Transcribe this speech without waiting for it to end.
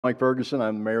Mike Ferguson.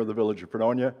 I'm the mayor of the village of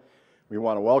Fredonia. We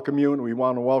want to welcome you, and we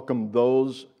want to welcome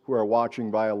those who are watching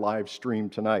via live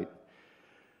stream tonight.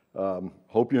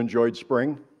 Hope you enjoyed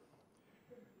spring.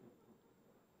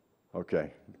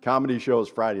 Okay. The comedy show is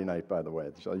Friday night, by the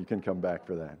way, so you can come back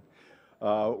for that.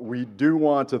 We do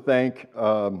want to thank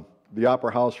the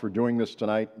Opera House for doing this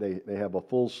tonight. They have a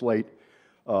full slate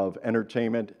of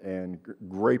entertainment and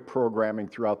great programming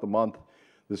throughout the month.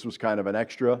 This was kind of an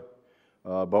extra,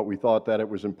 but we thought that it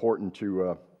was important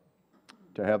to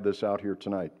have this out here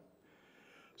tonight.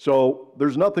 So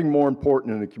there's nothing more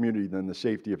important in a community than the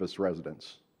safety of its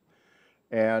residents.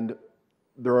 And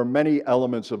there are many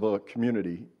elements of a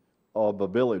community, of a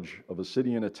village, of a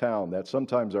city and a town that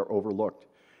sometimes are overlooked,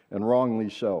 and wrongly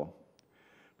so.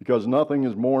 Because nothing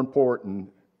is more important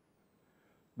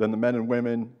than the men and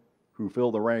women who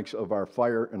fill the ranks of our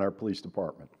fire and our police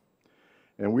department.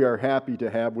 And we are happy to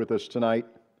have with us tonight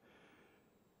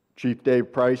Chief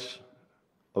Dave Price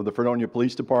of the Fredonia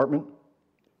Police Department.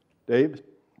 Dave,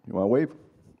 you want to wave?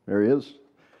 There he is.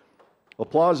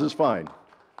 Applause is fine.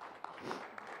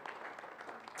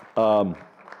 And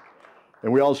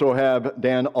we also have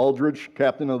Dan Aldridge,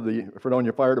 captain of the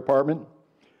Fredonia Fire Department.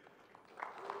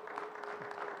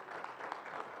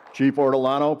 Chief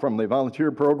Ortolano from the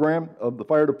volunteer program of the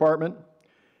fire department.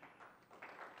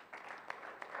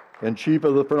 And Chief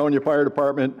of the Fredonia Fire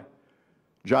Department,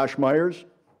 Josh Myers,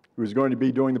 who's going to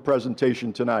be doing the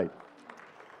presentation tonight.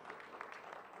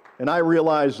 And I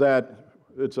realize that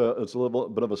it's a little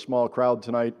bit of a small crowd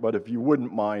tonight, but if you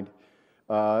wouldn't mind,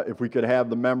 if we could have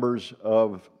the members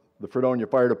of the Fredonia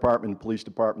Fire Department and Police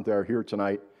Department that are here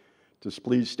tonight to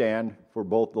please stand for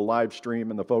both the live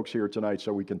stream and the folks here tonight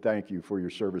so we can thank you for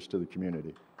your service to the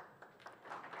community.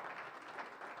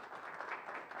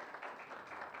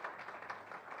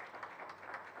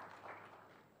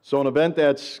 So an event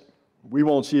we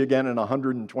won't see again in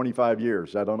 125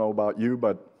 years. I don't know about you,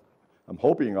 but I'm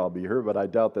hoping I'll be here, but I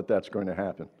doubt that that's going to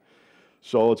happen.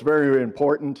 So it's very, very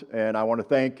important, and I want to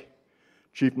thank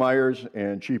Chief Myers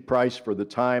and Chief Price for the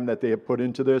time that they have put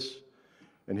into this,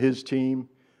 and his team.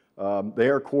 They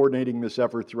are coordinating this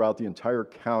effort throughout the entire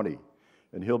county,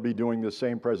 and he'll be doing the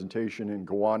same presentation in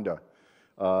Gowanda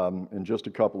in just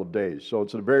a couple of days. So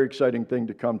it's a very exciting thing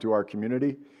to come to our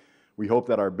community. We hope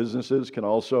that our businesses can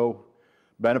also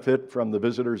benefit from the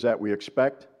visitors that we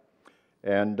expect,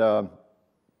 and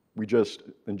we just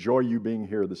enjoy you being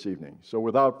here this evening. So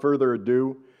without further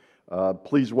ado,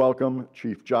 please welcome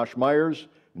Chief Josh Myers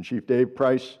and Chief Dave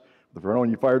Price of the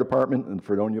Fredonia Fire Department and the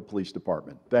Fredonia Police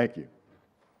Department. Thank you.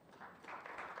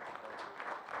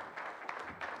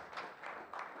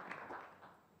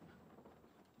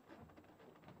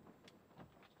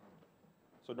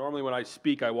 So normally when I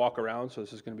speak, I walk around, so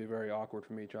this is going to be very awkward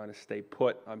for me trying to stay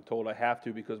put. I'm told I have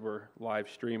to because we're live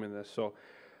streaming this. So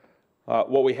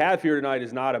what we have here tonight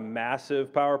is not a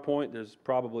massive PowerPoint. There's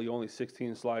probably only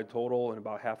 16 slides total, and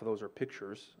about half of those are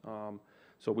pictures.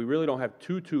 So we really don't have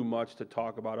too much to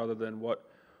talk about other than what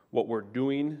we're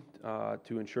doing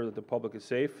to ensure that the public is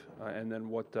safe, and then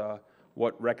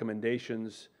what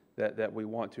recommendations that we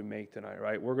want to make tonight,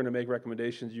 right? We're going to make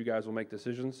recommendations. You guys will make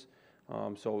decisions.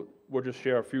 So we'll just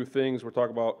share a few things. We'll talk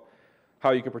about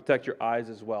how you can protect your eyes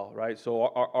as well, right? So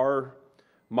our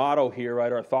motto here,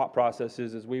 right, our thought process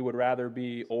is we would rather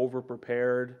be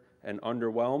over-prepared and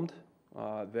underwhelmed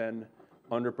than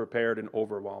under-prepared and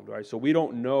overwhelmed, right? So we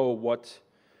don't know what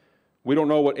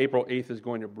April 8th is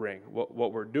going to bring.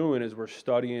 What we're doing is we're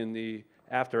studying the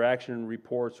after-action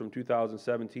reports from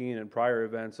 2017 and prior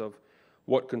events of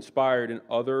what conspired in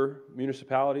other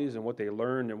municipalities and what they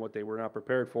learned and what they were not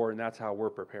prepared for, and that's how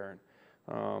we're preparing.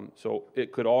 So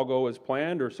it could all go as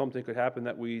planned, or something could happen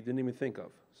that we didn't even think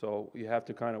of. So you have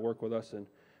to kind of work with us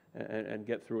and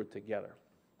get through it together.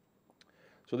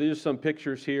 So these are some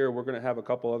pictures here. We're going to have a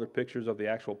couple other pictures of the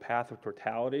actual path of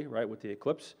totality, right, with the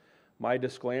eclipse. My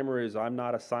disclaimer is I'm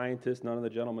not a scientist. None of the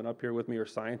gentlemen up here with me are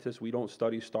scientists. We don't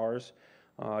study stars.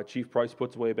 Chief Price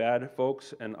puts away bad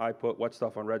folks, and I put wet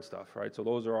stuff on red stuff, right? So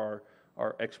those are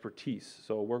our expertise.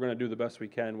 So we're going to do the best we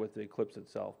can with the eclipse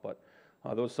itself. But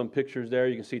those are some pictures there.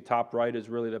 You can see top right is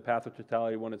really the path of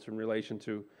totality when it's in relation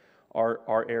to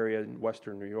our area in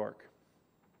western New York.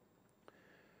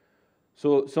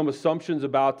 So some assumptions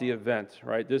about the event,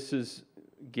 right? This is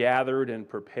gathered and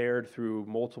prepared through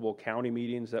multiple county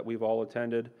meetings that we've all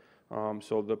attended.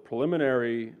 So the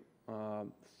preliminary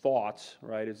thoughts,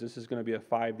 right, is this is going to be a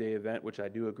 5-day event, which I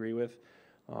do agree with.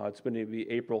 It's going to be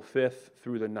April 5th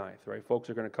through the 9th, right? Folks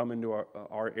are going to come into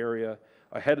our area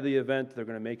ahead of the event. They're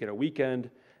going to make it a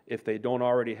weekend. If they don't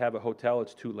already have a hotel,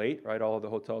 it's too late, right? All of the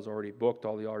hotels are already booked.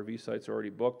 All the RV sites are already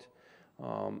booked.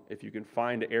 If you can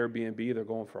find an Airbnb, they're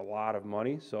going for a lot of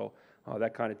money. So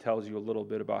that kind of tells you a little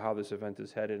bit about how this event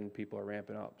is headed, and people are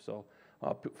ramping up. So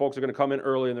folks are going to come in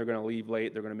early and they're going to leave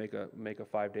late. They're going to make a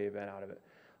 5-day event out of it.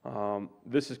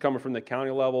 This is coming from the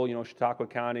county level. You know, Chautauqua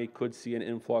County could see an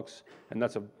influx, and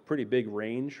that's a pretty big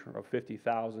range of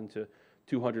 50,000 to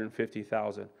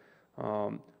 250,000.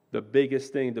 The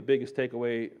biggest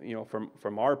takeaway, you know,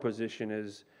 from our position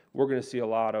is we're going to see a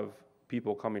lot of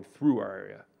people coming through our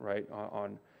area, right?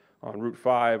 On Route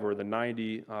 5 or the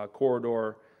 90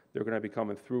 corridor, they're going to be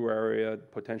coming through our area,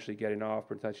 potentially getting off,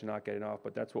 potentially not getting off,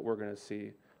 but that's what we're going to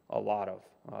see a lot of.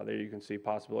 There you can see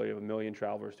possibility of 1 million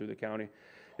travelers through the county.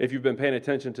 If you've been paying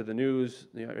attention to the news,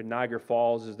 you know, Niagara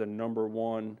Falls is the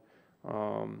 #1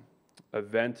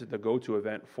 event, the go-to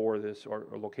event for this, or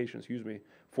location, excuse me,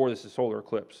 for this solar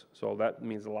eclipse. So that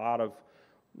means a lot of,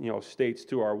 you know, states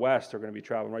to our west are going to be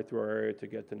traveling right through our area to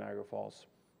get to Niagara Falls.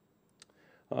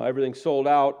 Everything's sold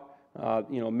out.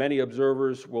 You know, many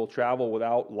observers will travel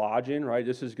without lodging, right?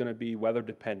 This is going to be weather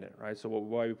dependent, right? So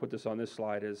why we put this on this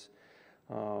slide is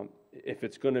if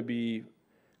it's going to be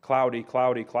cloudy,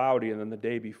 and then the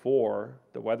day before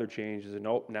the weather changes and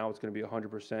nope, now it's going to be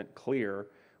 100% clear,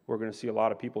 we're going to see a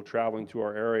lot of people traveling to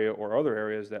our area or other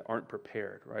areas that aren't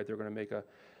prepared, right? They're going to make a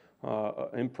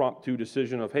impromptu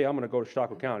decision of, hey, I'm going to go to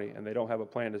Chautauqua County, and they don't have a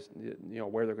plan to, you know,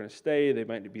 where they're going to stay. They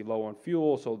might be low on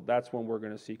fuel, so that's when we're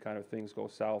going to see kind of things go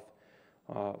south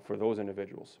for those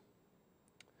individuals.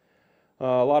 A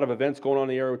lot of events going on in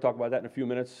the area. We'll talk about that in a few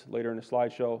minutes later in the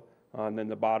slideshow. And then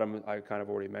the bottom, I kind of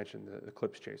already mentioned, the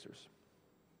eclipse chasers.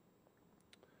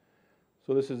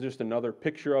 So this is just another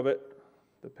picture of it,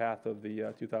 the path of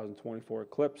the 2024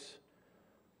 eclipse.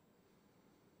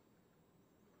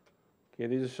 Okay,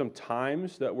 these are some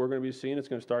times that we're going to be seeing. It's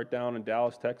going to start down in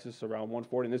Dallas, Texas, around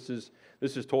 1:40. And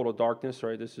this is total darkness,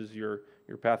 right? This is your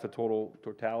path of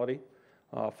totality.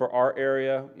 For our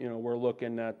area, you know, we're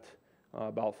looking at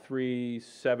about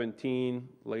 3:17,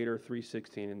 later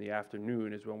 3:16 in the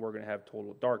afternoon is when we're going to have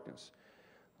total darkness.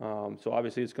 So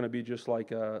obviously it's going to be just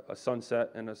like a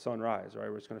sunset and a sunrise, right?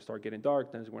 We're just going to start getting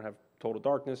dark, then it's going to have total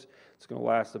darkness. It's going to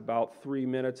last about 3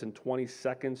 minutes and 20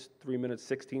 seconds, 3 minutes,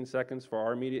 16 seconds for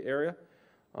our immediate area.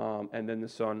 And then the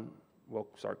sun will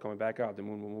start coming back out. The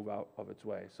moon will move out of its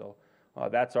way. So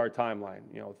that's our timeline,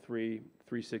 you know,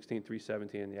 3:16,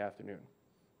 3:17 in the afternoon.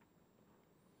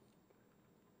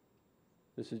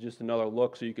 This is just another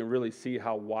look so you can really see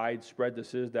how widespread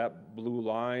this is. That blue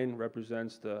line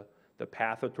represents the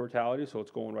path of totality, so it's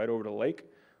going right over the lake.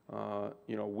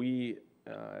 You know, we,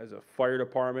 as a fire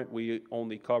department, we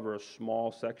only cover a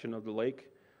small section of the lake,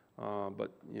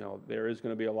 but, you know, there is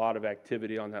going to be a lot of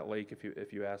activity on that lake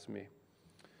if you ask me. I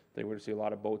think we're going to see a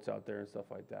lot of boats out there and stuff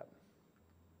like that.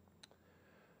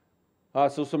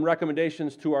 So some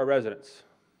recommendations to our residents.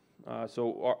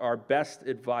 So our best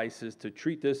advice is to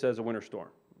treat this as a winter storm,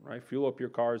 right? Fuel up your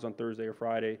cars on Thursday or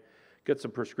Friday, get some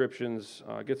prescriptions,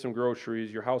 get some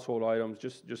groceries, your household items,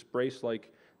 just brace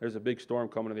like there's a big storm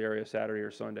coming to the area Saturday or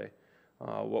Sunday.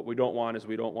 What we don't want is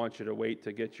we don't want you to wait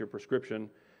to get your prescription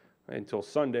until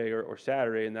Sunday or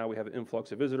Saturday, and now we have an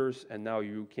influx of visitors, and now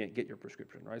you can't get your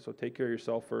prescription, right? So take care of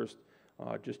yourself first.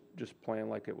 Just plan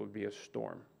like it would be a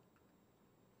storm.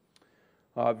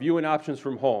 Viewing options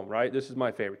from home, right? This is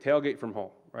my favorite. Tailgate from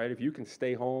home, right? If you can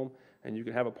stay home and you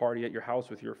can have a party at your house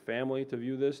with your family to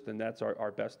view this, then that's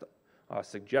our best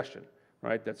suggestion,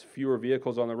 right? That's fewer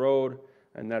vehicles on the road,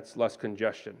 and that's less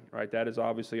congestion, right? That is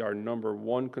obviously our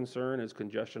 #1 concern is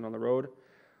congestion on the road.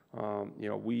 You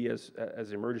know, we as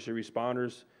emergency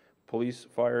responders, police,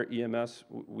 fire, EMS,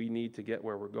 we need to get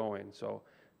where we're going. So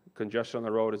congestion on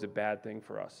the road is a bad thing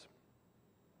for us.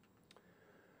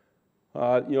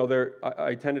 You know, I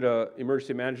attended an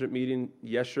emergency management meeting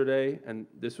yesterday, and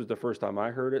this was the first time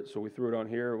I heard it, so we threw it on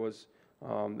here, was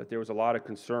that there was a lot of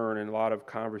concern and a lot of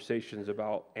conversations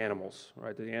about animals,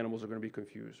 right? The animals are going to be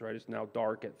confused, right? It's now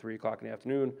dark at 3 o'clock in the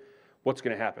afternoon. What's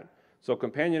going to happen? So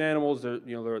companion animals, you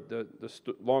know,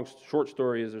 the short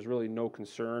story is there's really no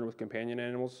concern with companion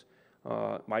animals.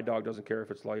 My dog doesn't care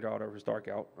if it's light out or if it's dark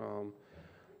out.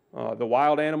 The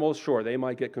wild animals, sure, they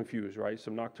might get confused, right?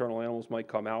 Some nocturnal animals might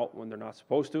come out when they're not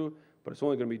supposed to, but it's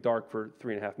only going to be dark for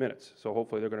 3.5 minutes. So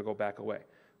hopefully they're going to go back away.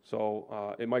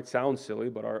 So it might sound silly,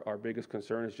 but our biggest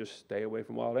concern is just stay away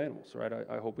from wild animals, right?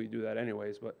 I hope we do that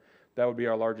anyways, but that would be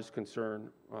our largest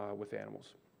concern with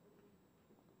animals.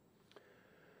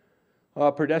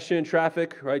 Pedestrian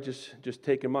traffic, right? Just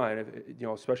take in mind, you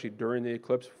know, especially during the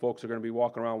eclipse, folks are going to be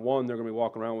walking around. They're going to be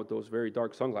walking around with those very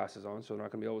dark sunglasses on, so they're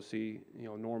not going to be able to see, you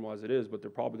know, normal as it is. But they're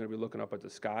probably going to be looking up at the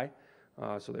sky,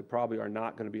 so they probably are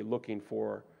not going to be looking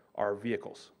for our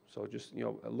vehicles. So just, you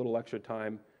know, a little extra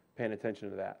time paying attention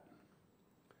to that.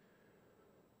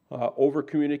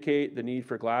 Over-communicate the need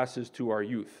for glasses to our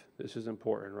youth. This is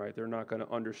important, right? They're not going to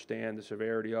understand the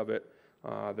severity of it.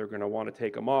 They're going to want to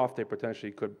take them off. They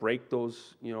potentially could break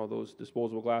those, those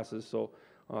disposable glasses. So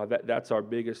that's our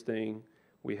biggest thing.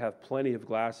 We have plenty of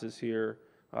glasses here.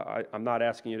 I'm not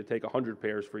asking you to take 100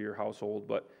 pairs for your household,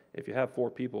 but if you have 4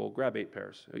 people, grab 8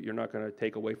 pairs. You're not going to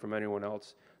take away from anyone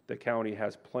else. The county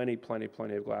has plenty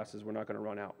of glasses. We're not going to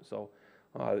run out. So,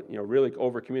 really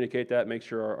over-communicate that. Make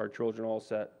sure our children are all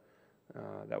set.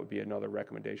 That would be another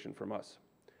recommendation from us.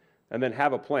 And then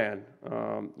have a plan.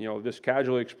 This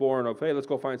casually exploring of, hey, let's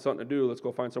go find something to do. Let's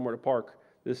go find somewhere to park.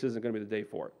 This isn't going to be the day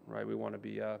for it, right? We want to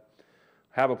be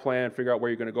have a plan, figure out where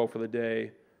you're going to go for the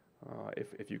day.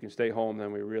 If you can stay home,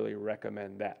 then we really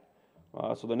recommend that.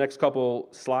 So the next couple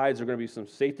slides are going to be some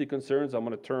safety concerns. I'm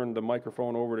going to turn the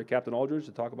microphone over to Captain Aldridge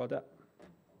to talk about that.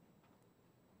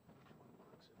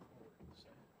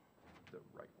 The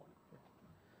right one.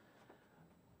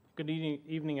 Good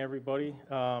evening, everybody.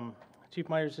 Chief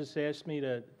Myers just asked me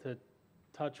to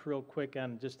touch real quick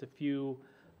on just a few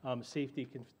safety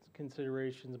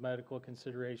considerations, medical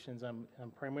considerations. I'm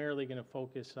primarily going to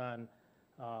focus on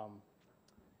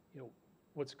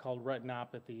what's called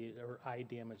retinopathy, or eye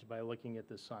damage by looking at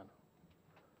the sun.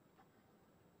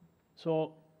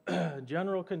 So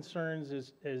general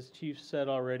concerns, as Chief said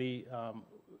already,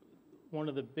 one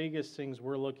of the biggest things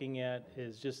we're looking at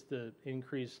is just the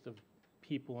increase of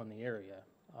people in the area.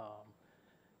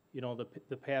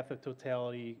 The path of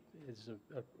totality is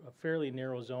a fairly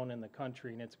narrow zone in the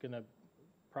country, and it's going to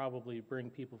probably bring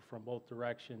people from both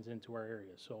directions into our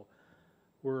area. So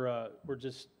we're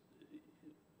just,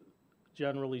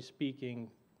 generally speaking,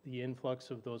 the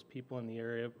influx of those people in the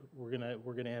area, we're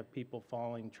gonna have people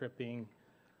falling, tripping,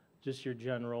 just your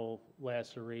general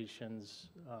lacerations,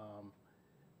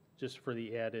 just for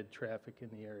the added traffic in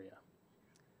the area.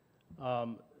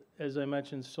 As I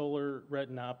mentioned, solar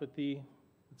retinopathy,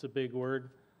 it's a big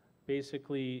word.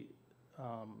 Basically,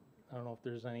 I don't know if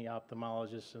there's any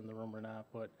ophthalmologists in the room or not,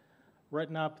 but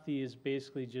retinopathy is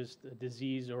basically just a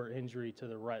disease or injury to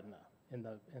the retina in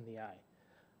the eye.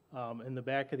 In the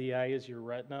back of the eye is your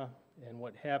retina, and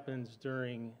what happens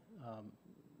during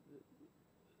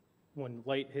when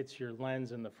light hits your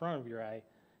lens in the front of your eye,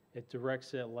 it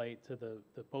directs that light to the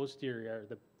posterior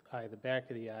the back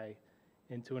of the eye,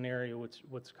 into an area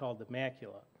what's called the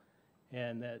macula.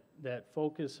 And that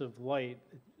focus of light,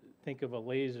 think of a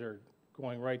laser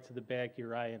going right to the back of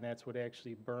your eye, and that's what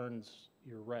actually burns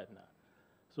your retina.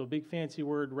 So a big fancy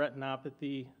word,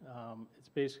 retinopathy, it's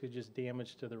basically just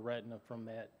damage to the retina from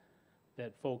that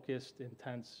focused,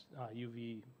 intense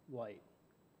UV light.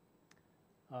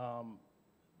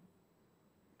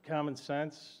 Common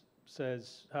sense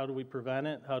says, how do we prevent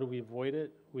it? How do we avoid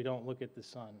it? We don't look at the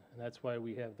sun, and that's why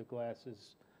we have the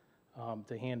glasses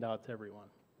to hand out to everyone.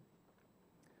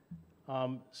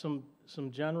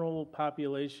 Some general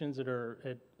populations that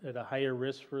are at a higher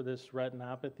risk for this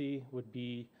retinopathy would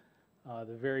be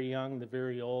the very young, the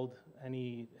very old,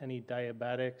 any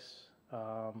diabetics,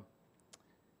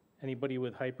 anybody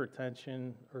with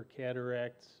hypertension or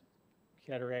cataracts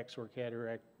or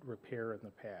cataract repair in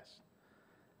the past.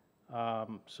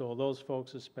 So those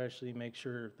folks especially, make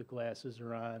sure the glasses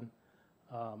are on,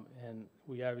 and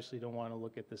we obviously don't want to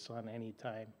look at the sun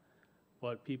anytime.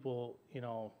 But people,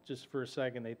 just for a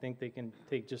second, they think they can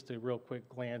take just a real quick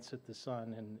glance at the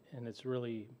sun, and it's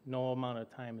really, no amount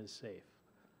of time is safe.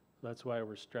 That's why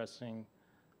we're stressing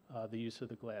the use of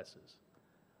the glasses.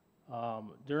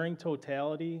 During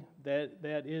totality,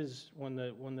 that is when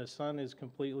the sun is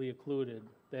completely occluded,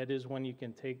 that is when you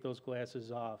can take those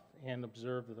glasses off and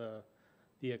observe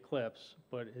the eclipse.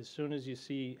 But as soon as you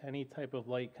see any type of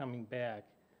light coming back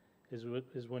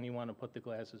is when you want to put the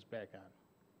glasses back on.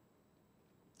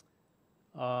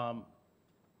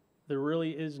 There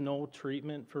really is no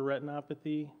treatment for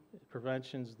retinopathy.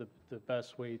 Prevention's the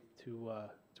best way to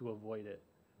avoid it.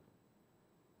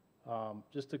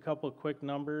 Just a couple of quick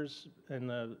numbers. In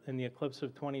the eclipse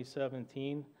of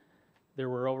 2017, there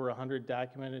were over 100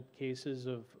 documented cases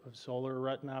of solar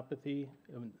retinopathy.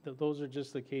 Those are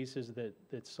just the cases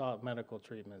that sought medical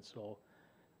treatment. So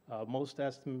most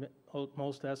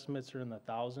estimates are in the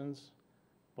thousands,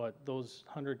 but those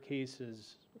 100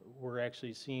 cases were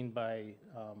actually seen by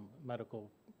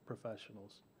medical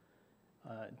professionals.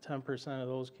 10% of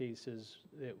those cases,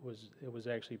 it was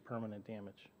actually permanent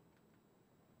damage.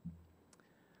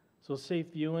 So safe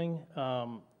viewing,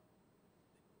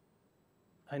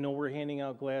 I know we're handing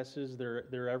out glasses,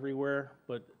 they're everywhere,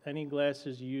 but any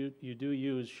glasses you do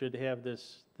use should have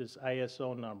this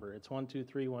ISO number. It's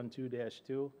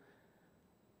 12312-2.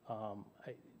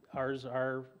 Ours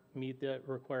are meet that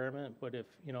requirement, but if,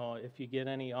 you know, if you get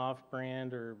any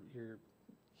off-brand or your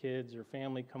kids or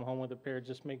family come home with a pair,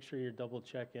 just make sure you're double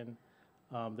checking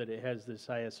that it has this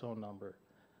ISO number.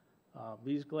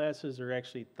 These glasses are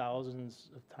actually thousands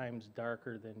of times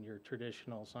darker than your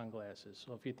traditional sunglasses.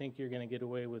 So if you think you're going to get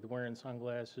away with wearing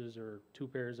sunglasses or 2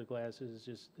 pairs of glasses,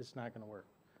 it's not going to work.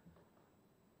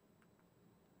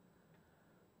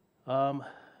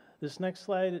 This next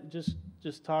slide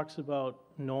just talks about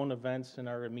known events in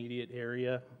our immediate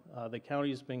area. The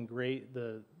county's been great.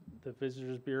 The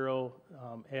Visitors Bureau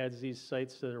adds these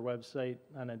sites to their website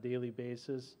on a daily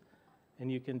basis,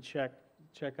 and you can check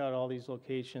out all these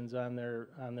locations on their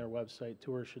website,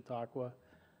 Tour Chautauqua.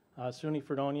 SUNY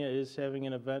Fredonia is having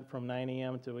an event from 9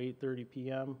 a.m. to 8:30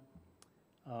 p.m.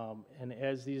 And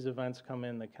as these events come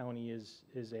in, the county is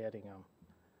adding them.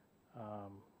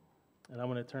 And I'm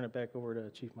going to turn it back over to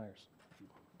Chief Myers.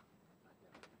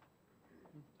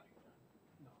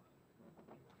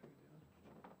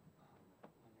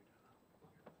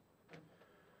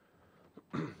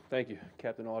 Thank you,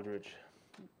 Captain Aldridge.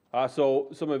 So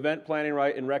some event planning,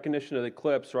 right, in recognition of the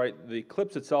eclipse, right? The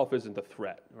eclipse itself isn't a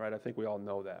threat, right? I think we all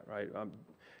know that, right?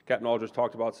 Captain Aldridge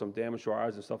talked about some damage to our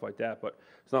eyes and stuff like that, but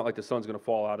it's not like the sun's going to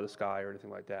fall out of the sky or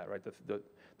anything like that, right?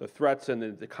 The threats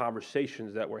and the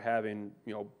conversations that we're having,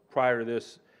 you know, prior to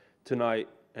this tonight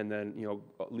and then, you know,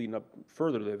 leading up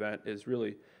further to the event is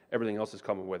really everything else is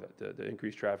coming with it. The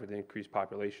increased traffic, the increased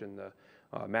population, the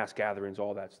mass gatherings,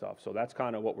 all that stuff. So that's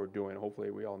kind of what we're doing.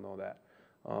 Hopefully we all know that.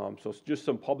 So it's just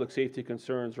some public safety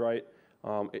concerns, right?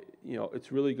 You know,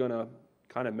 it's really going to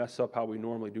kind of mess up how we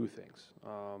normally do things.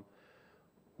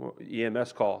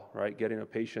 EMS call, right? Getting a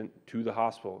patient to the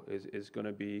hospital is going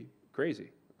to be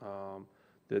crazy.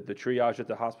 The triage that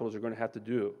the hospitals are going to have to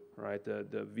do, right?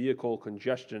 The vehicle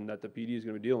congestion that the PD is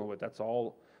going to be dealing with, that's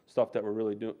all stuff that we're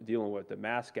really dealing with. The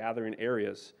mass gathering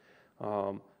areas,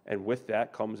 and with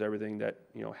that comes everything that,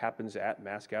 you know, happens at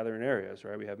mass gathering areas,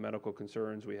 right? We have medical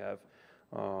concerns, we have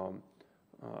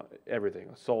everything,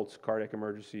 assaults, cardiac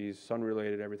emergencies,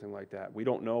 sun-related, everything like that. We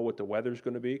don't know what the weather's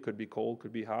going to be. Could be cold,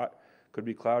 could be hot, could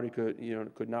be cloudy,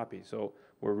 could not be. So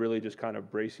we're really just kind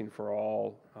of bracing for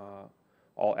all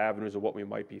avenues of what we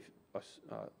might be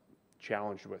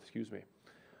challenged with. Excuse me.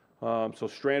 So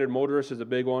stranded motorists is a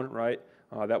big one, right?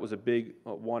 That was a big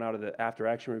one out of the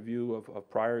after-action review of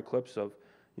prior eclipse. Of,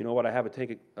 you know what, I have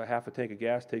half a tank of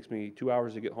gas, takes me 2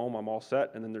 hours to get home, I'm all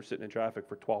set, and then they're sitting in traffic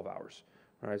for 12 hours.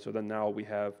 All right, so then now we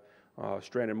have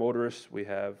stranded motorists, we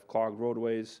have clogged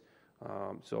roadways.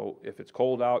 So if it's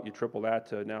cold out, you triple that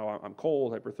to now I'm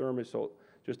cold, hyperthermia, so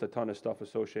just a ton of stuff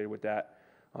associated with that.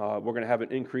 We're going to have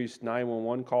an increased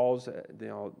 911 calls, you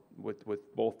know, with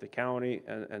both the county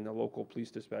and the local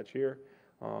police dispatch here.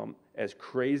 As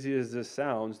crazy as this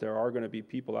sounds, there are going to be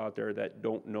people out there that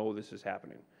don't know this is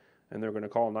happening. And they're going to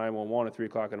call 911 at 3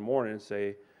 o'clock in the morning and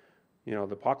say, you know,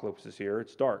 the apocalypse is here,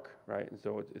 it's dark, right? And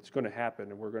so it's going to happen,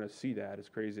 and we're going to see that, as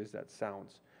crazy as that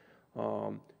sounds.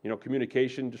 You know,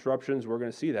 communication disruptions, we're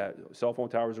going to see that. Cell phone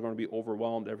towers are going to be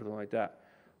overwhelmed, everything like that.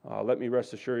 Let me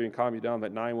rest assure you and calm you down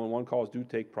that 911 calls do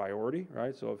take priority,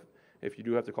 right? So if you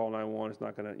do have to call 911,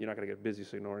 you're not going to get busy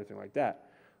signal or anything like that.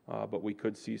 But we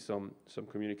could see some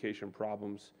communication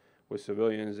problems with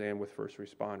civilians and with first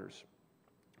responders.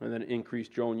 And then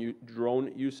increased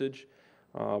drone usage.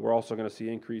 We're also going to see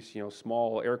increased, you know,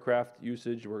 small aircraft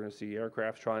usage. We're going to see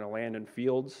aircraft trying to land in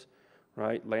fields,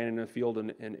 right? Landing in a field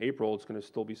in April, it's going to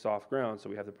still be soft ground, so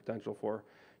we have the potential for,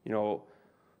 you know,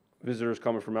 visitors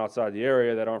coming from outside the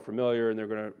area that aren't familiar, and they're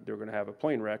going to have a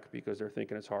plane wreck because they're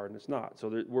thinking it's hard and it's not.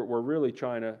 So we're really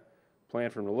trying to plan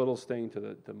from the littlest thing to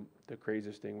the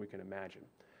craziest thing we can imagine.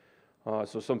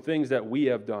 So some things that we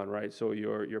have done, right? So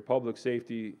your public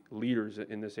safety leaders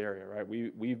in this area, right?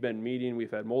 We've been meeting,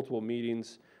 we've had multiple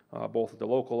meetings, both at the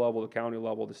local level, the county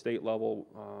level, the state level,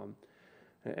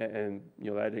 and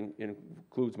you know, that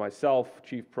includes myself,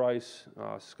 Chief Price,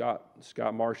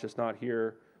 Scott Marsh that's not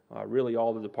here. Really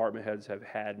all the department heads have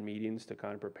had meetings to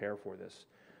kind of prepare for this.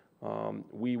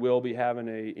 We will be having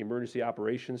an emergency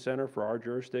operations center for our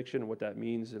jurisdiction. What that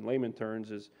means in layman terms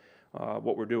is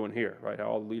what we're doing here, right?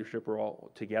 All the leadership are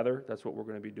all together. That's what we're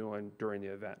going to be doing during the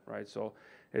event, right? So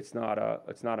it's not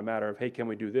a matter of, hey, can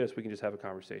we do this? We can just have a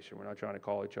conversation. We're not trying to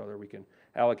call each other. We can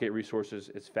allocate resources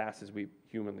as fast as we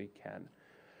humanly can.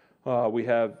 We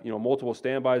have, you know, multiple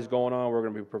standbys going on. We're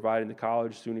going to be providing the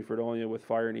college, SUNY Fredonia, with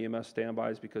fire and EMS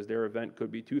standbys because their event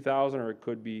could be 2,000 or it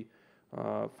could be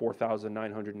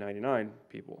 4,999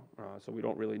 people. So we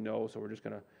don't really know, so we're just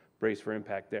going to brace for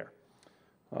impact there.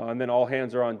 And then all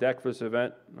hands are on deck for this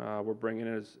event. We're bringing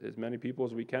in as many people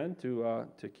as we can to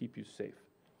keep you safe.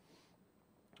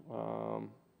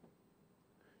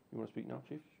 You want to speak now,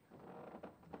 Chief?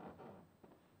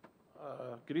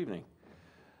 Good evening.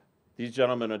 These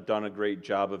gentlemen have done a great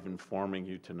job of informing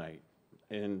you tonight,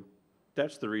 and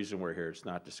that's the reason we're here. It's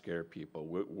not to scare people.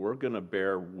 We're going to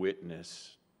bear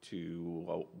witness to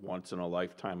a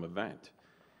once-in-a-lifetime event,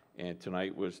 and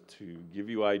tonight was to give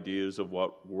you ideas of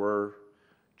what we're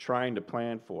trying to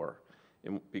plan for.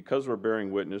 And because we're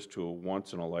bearing witness to a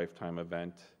once-in-a-lifetime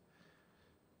event,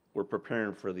 we're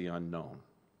preparing for the unknown.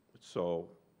 So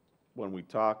when we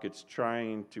talk, it's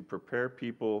trying to prepare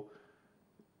people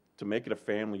to make it a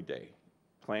family day.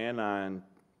 Plan on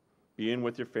being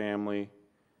with your family,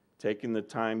 taking the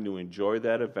time to enjoy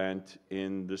that event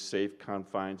in the safe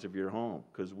confines of your home,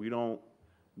 because we don't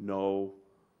know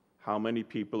how many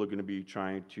people are going to be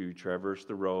trying to traverse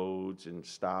the roads and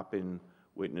stop and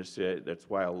witness it. That's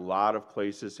why a lot of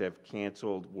places have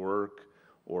canceled work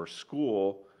or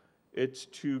school. It's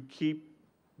to keep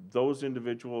those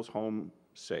individuals home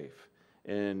safe.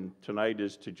 And tonight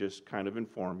is to just kind of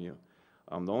inform you.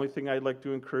 The only thing I'd like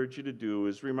to encourage you to do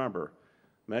is remember,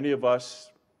 many of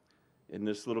us in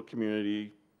this little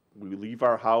community, we leave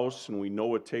our house and we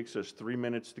know it takes us 3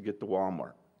 minutes to get to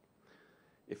Walmart.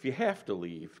 If you have to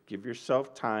leave, give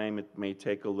yourself time. It may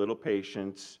take a little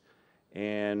patience,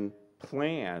 and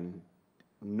plan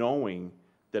knowing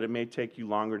that it may take you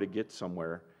longer to get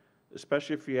somewhere,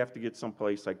 especially if you have to get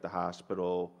someplace like the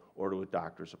hospital or to a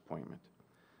doctor's appointment.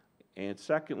 And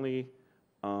secondly,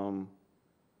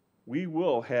 we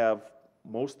will have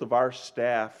most of our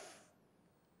staff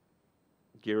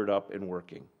geared up and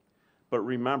working. But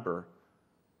remember,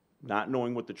 not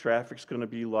knowing what the traffic's going to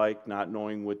be like, not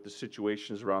knowing what the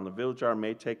situations around the village are,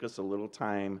 may take us a little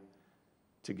time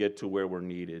to get to where we're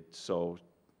needed. So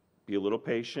be a little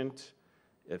patient.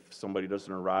 If somebody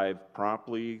doesn't arrive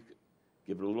promptly,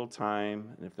 give it a little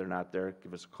time, and if they're not there,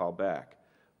 give us a call back.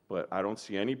 But I don't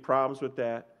see any problems with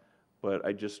that, but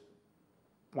I just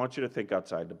want you to think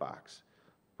outside the box.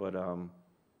 But other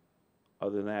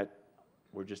than that,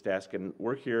 we're just asking,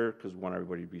 we're here because we want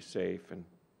everybody to be safe, and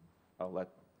I'll let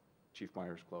Chief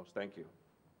Myers close. Thank you.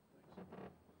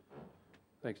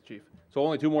 Thanks, Chief. So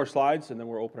only 2 more slides, and then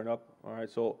we're opening up. All right,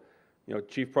 so, you know,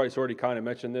 Chief Price already kind of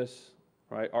mentioned this,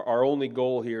 right? Our only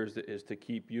goal here is to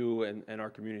keep you and our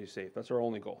community safe. That's our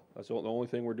only goal. That's the only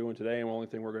thing we're doing today, and the only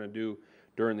thing we're going to do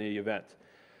during the event.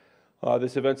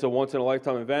 This event's a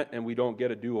once-in-a-lifetime event, and we don't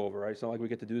get a do-over, right? It's not like we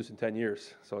get to do this in 10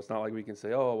 years. So it's not like we can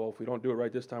say, oh, well, if we don't do it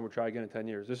right this time, we'll try again in 10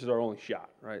 years. This is our only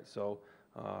shot, right? So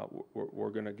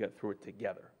we're going to get through it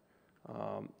together.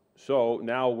 So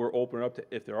now we're opening up to,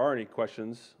 if there are any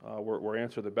questions, we're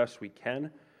answering the best we can.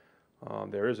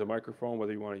 There is a microphone,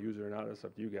 whether you want to use it or not, it's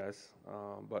up to you guys.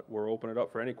 But we're opening it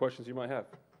up for any questions you might have.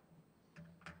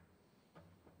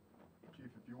 Chief,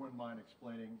 if you wouldn't mind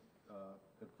explaining,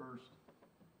 at first,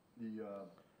 the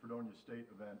Fredonia State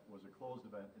event was a closed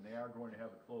event, and they are going to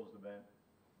have a closed event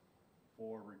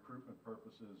for recruitment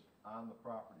purposes on the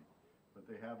property. But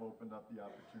they have opened up the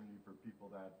opportunity for people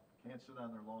that can't sit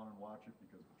on their lawn and watch it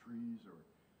because of trees or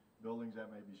buildings that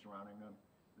may be surrounding them.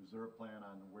 Is there a plan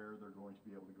on where they're going to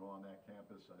be able to go on that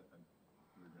campus? They're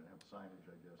going to have signage,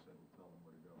 I guess, that will tell them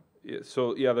where to go. Yeah,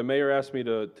 so, yeah, the mayor asked me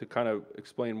to kind of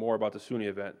explain more about the SUNY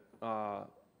event.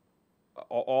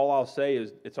 All I'll say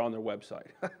is it's on their website.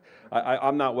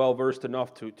 I'm not well-versed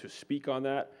enough to speak on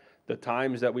that. The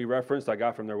times that we referenced, I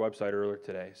got from their website earlier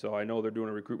today. So I know they're doing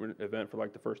a recruitment event for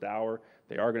like the first hour.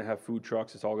 They are going to have food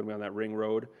trucks. It's all going to be on that ring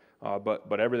road.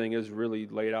 But everything is really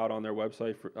laid out on their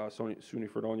website, SUNY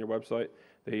Fredonia website.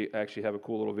 They actually have a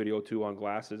cool little video, too, on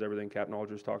glasses, everything Captain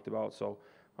Aldridge talked about. So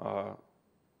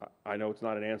I know it's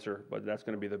not an answer, but that's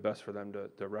going to be the best for them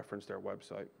to reference their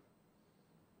website.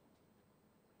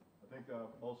 I think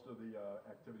most of the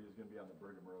activity is going to be on the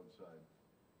Brigham Road side,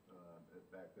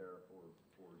 back there for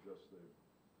just the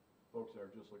folks that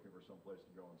are just looking for some place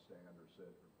to go and stand or sit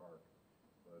or park.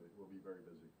 But it will be very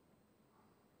busy.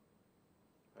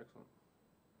 Excellent.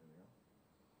 Anything else?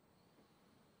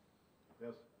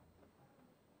 Yes?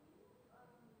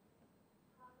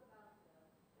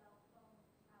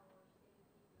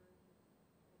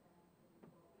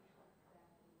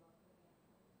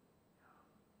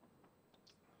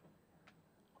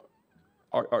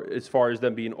 As far as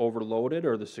them being overloaded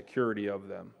or the security of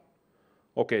them?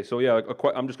 Okay, so yeah,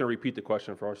 I'm just going to repeat the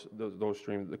question for those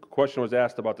streams. The question was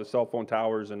asked about the cell phone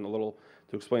towers and to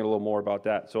explain a little more about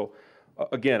that. So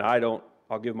again,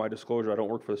 I'll give my disclosure, I don't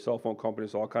work for the cell phone company,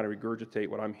 so I'll kind of regurgitate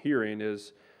what I'm hearing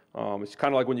is, it's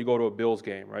kind of like when you go to a Bills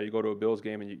game, right? You go to a Bills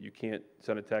game and you can't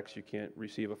send a text, you can't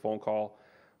receive a phone call,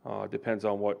 depends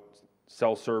on what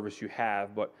cell service you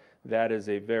have, but that is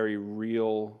a very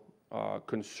real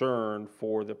concern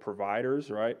for the providers,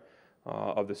 right?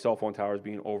 of the cell phone towers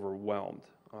being overwhelmed.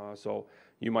 So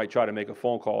you might try to make a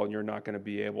phone call and you're not going to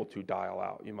be able to dial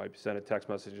out. You might send a text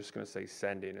message just going to say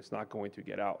sending. It's not going to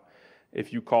get out.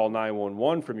 If you call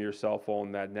 911 from your cell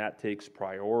phone, that takes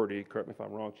priority. Correct me if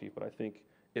I'm wrong, Chief, but I think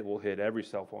it will hit every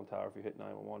cell phone tower if you hit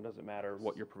 911. Doesn't matter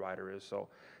what your provider is. So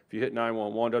if you hit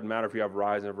 911, doesn't matter if you have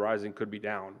Verizon. Verizon could be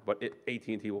down, but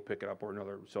AT&T will pick it up or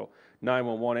another. So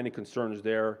 911, any concerns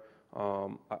there,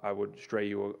 I would stray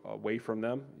you away from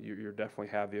them. You definitely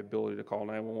have the ability to call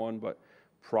 911, but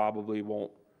probably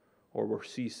won't, or will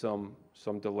see some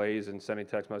delays in sending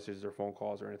text messages or phone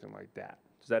calls or anything like that.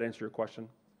 Does that answer your question?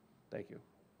 Thank you.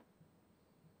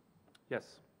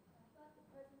 Yes. I thought the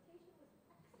presentation was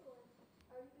excellent.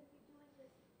 Are you going to be doing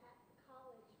this at the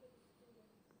college for the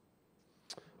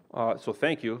students? So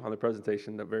thank you on the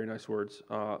presentation, very nice words.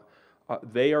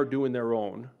 They are doing their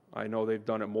own. I know they've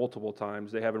done it multiple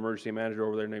times. They have an emergency manager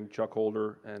over there named Chuck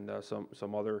Holder and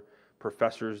some other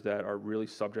professors that are really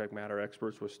subject matter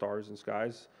experts with stars and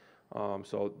skies.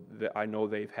 I know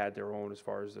they've had their own as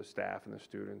far as the staff and the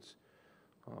students.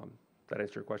 That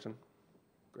answer your question?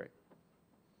 Great.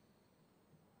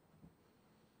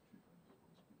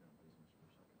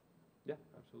 Yeah,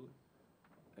 absolutely.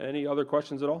 Any other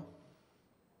questions at all?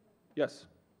 Yes.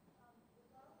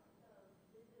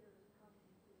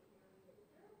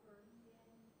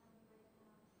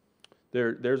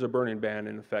 There's a burning ban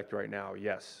in effect right now,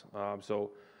 yes.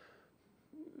 So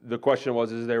the question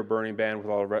was, is there a burning ban with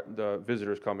all the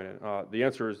visitors coming in?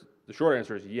 The short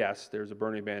answer is yes. There's a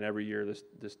burning ban every year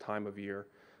this time of year.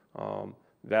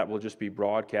 That will just be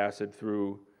broadcasted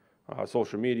through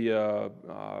social media,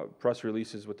 press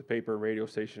releases with the paper and radio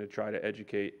station to try to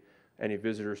educate any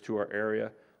visitors to our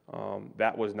area.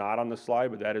 That was not on the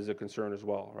slide, but that is a concern as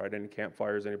well, right? Any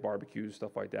campfires, any barbecues,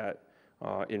 stuff like that,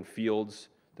 in fields,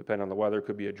 depending on the weather,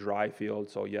 could be a dry field.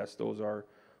 So yes, those are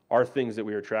things that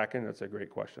we are tracking. That's a great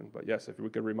question. But yes, if we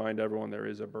could remind everyone, there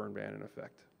is a burn ban in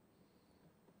effect.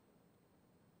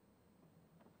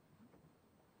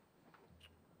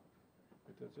 I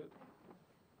think that's it.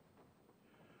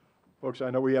 Folks,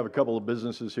 I know we have a couple of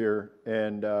businesses here,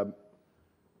 and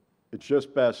it's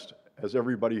just best, as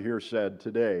everybody here said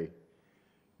today,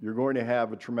 you're going to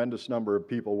have a tremendous number of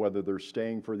people, whether they're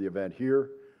staying for the event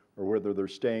here or whether they're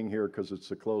staying here because it's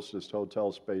the closest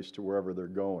hotel space to wherever they're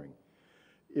going.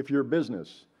 If you're a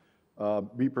business,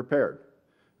 be prepared.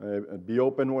 Be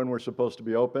open when we're supposed to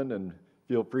be open, and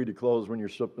feel free to close when you're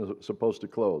supposed to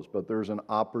close. But there's an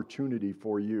opportunity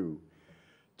for you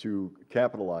to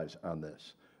capitalize on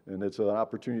this. And it's an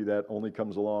opportunity that only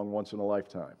comes along once in a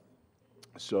lifetime.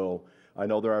 So I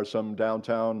know there are some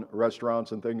downtown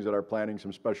restaurants and things that are planning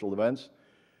some special events.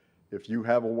 If you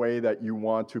have a way that you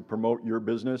want to promote your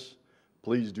business,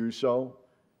 please do so.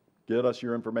 Get us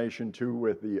your information too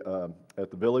at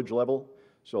the village level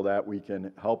so that we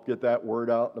can help get that word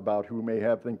out about who may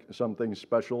have something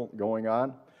special going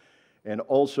on. And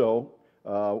also,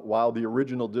 while the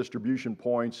original distribution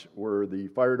points were the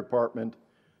fire department,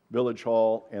 Village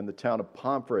Hall, and the town of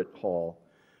Pomfret Hall,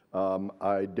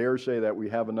 I dare say that we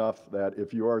have enough that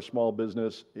if you are a small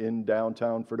business in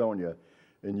downtown Fredonia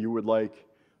and you would like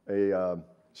a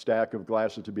stack of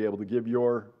glasses to be able to give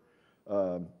your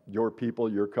people,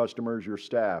 your customers, your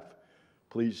staff,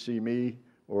 please see me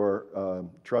or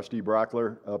Trustee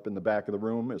Brockler up in the back of the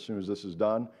room as soon as this is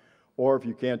done. Or if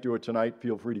you can't do it tonight,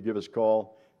 feel free to give us a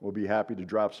call. We'll be happy to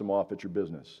drop some off at your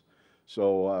business.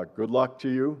 So good luck to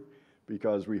you,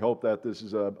 because we hope that this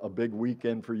is a big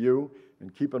weekend for you.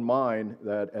 And keep in mind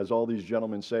that, as all these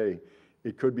gentlemen say,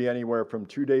 it could be anywhere from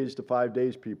 2 days to 5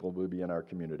 days people will be in our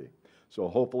community. So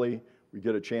hopefully we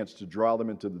get a chance to draw them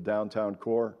into the downtown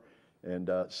core and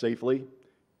safely,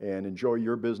 and enjoy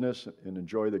your business and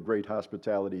enjoy the great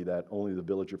hospitality that only the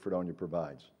Village of Fredonia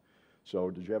provides. So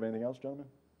did you have anything else, gentlemen?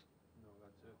 No,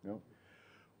 that's it. No?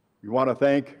 We want to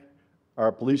thank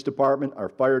our police department, our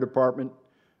fire department,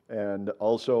 and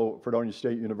also Fredonia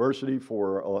State University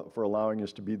for allowing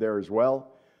us to be there as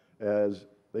well. As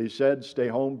they said, stay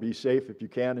home, be safe if you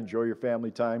can, enjoy your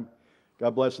family time.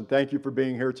 God bless, and thank you for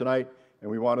being here tonight.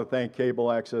 And we want to thank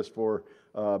Cable Access for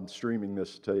streaming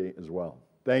this today as well.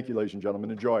 Thank you, ladies and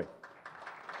gentlemen. Enjoy.